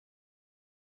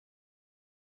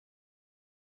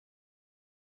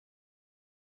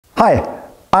Hi,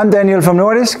 I'm Daniel from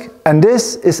Nordisk, and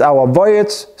this is our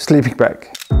Voyage sleeping bag.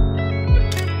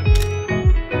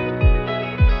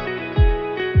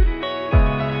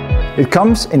 It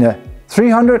comes in a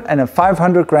 300 and a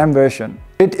 500 gram version.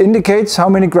 It indicates how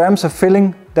many grams of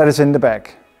filling that is in the bag.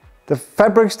 The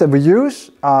fabrics that we use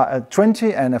are a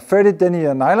 20 and a 30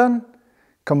 denier nylon.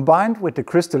 Combined with the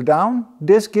crystal down,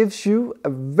 this gives you a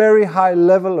very high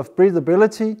level of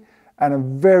breathability and a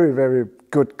very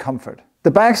good comfort. The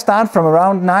bags start from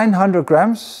around 900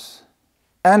 grams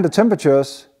and the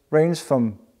temperatures range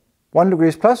from 1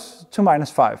 degrees plus to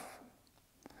 -5.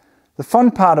 The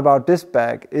fun part about this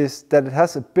bag is that it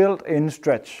has a built-in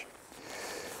stretch.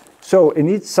 So in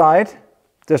each side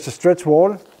there's a stretch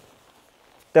wall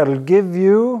that will give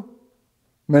you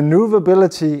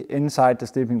maneuverability inside the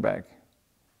sleeping bag.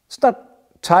 It's not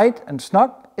tight and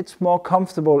snug, it's more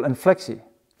comfortable and flexy.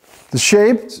 The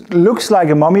shape looks like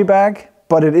a mummy bag,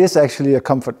 but it is actually a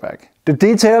comfort bag. The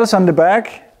details on the bag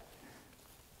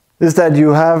is that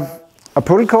you have a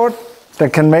pull cord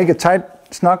that can make a tight,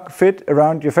 snug fit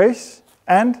around your face,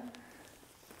 and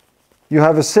you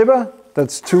have a zipper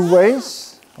that's two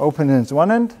ways, open in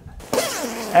one end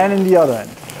and in the other end.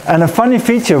 And a funny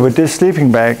feature with this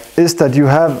sleeping bag is that you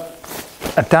have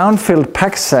a down-filled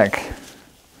packsack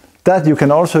that you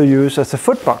can also use as a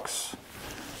footbox.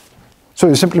 So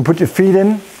you simply put your feet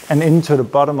in and into the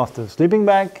bottom of the sleeping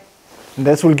bag, and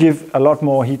this will give a lot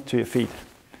more heat to your feet.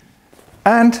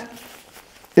 And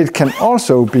it can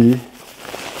also be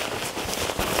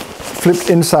flipped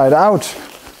inside out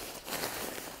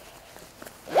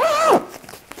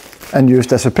and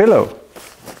used as a pillow.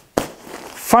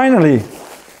 Finally,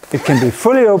 it can be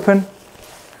fully open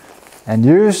and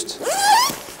used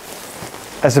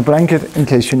as a blanket in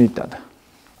case you need that.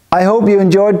 I hope you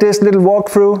enjoyed this little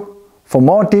walkthrough. For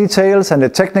more details and the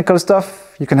technical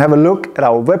stuff, you can have a look at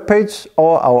our webpage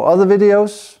or our other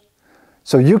videos,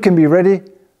 so you can be ready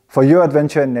for your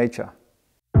adventure in nature.